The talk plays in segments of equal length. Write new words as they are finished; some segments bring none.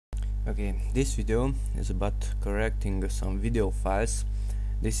Okay, this video is about correcting some video files.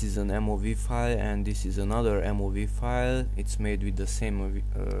 This is an MOV file and this is another MOV file. It's made with the same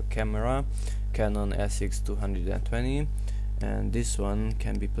camera, Canon SX220, and this one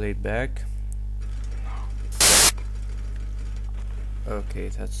can be played back. Okay,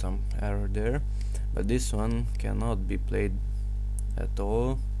 it had some error there, but this one cannot be played at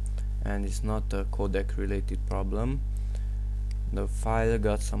all, and it's not a codec related problem. The file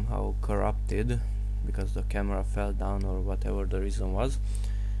got somehow corrupted because the camera fell down or whatever the reason was,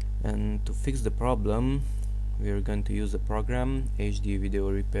 and to fix the problem we are going to use a program, HD Video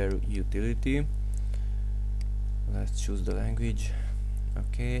Repair Utility. Let's choose the language.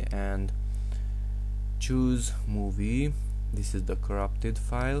 Okay, and choose MOV. This is the corrupted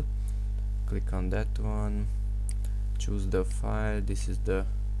file. Click on that one, choose the file. This is the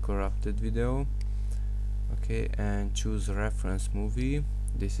corrupted video. Okay, and choose reference movie.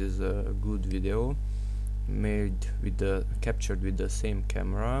 This is a good video made with the captured with the same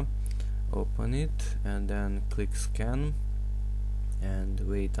camera. Open it and then click scan and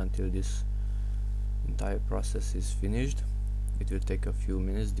wait until this entire process is finished. It will take a few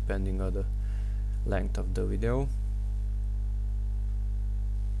minutes depending on the length of the video.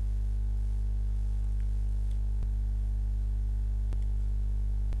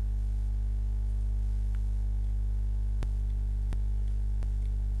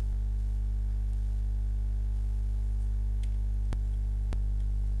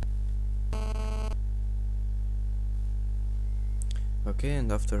 Okay,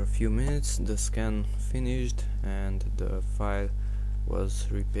 and after a few minutes the scan finished and the file was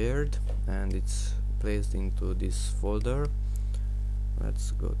repaired and it's placed into this folder.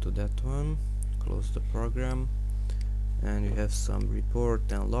 Let's go to that one, close the program, and you have some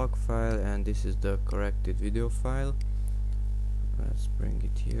report and log file, and this is the corrected video file. Let's bring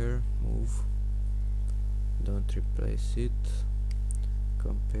it here, move, don't replace it,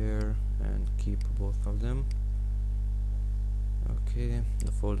 compare and keep both of them. Okay,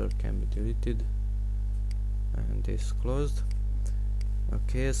 the folder can be deleted and this closed.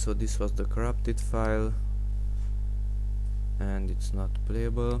 Okay, so this was the corrupted file and it's not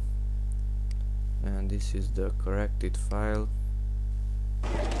playable, and this is the corrected file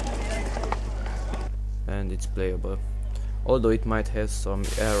and it's playable, although it might have some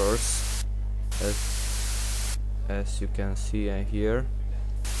errors as you can see here,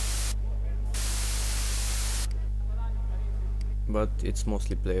 but it's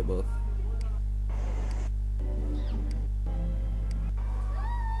mostly playable.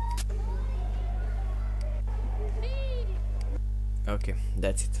 Okay,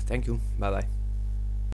 that's it. Thank you. Bye bye.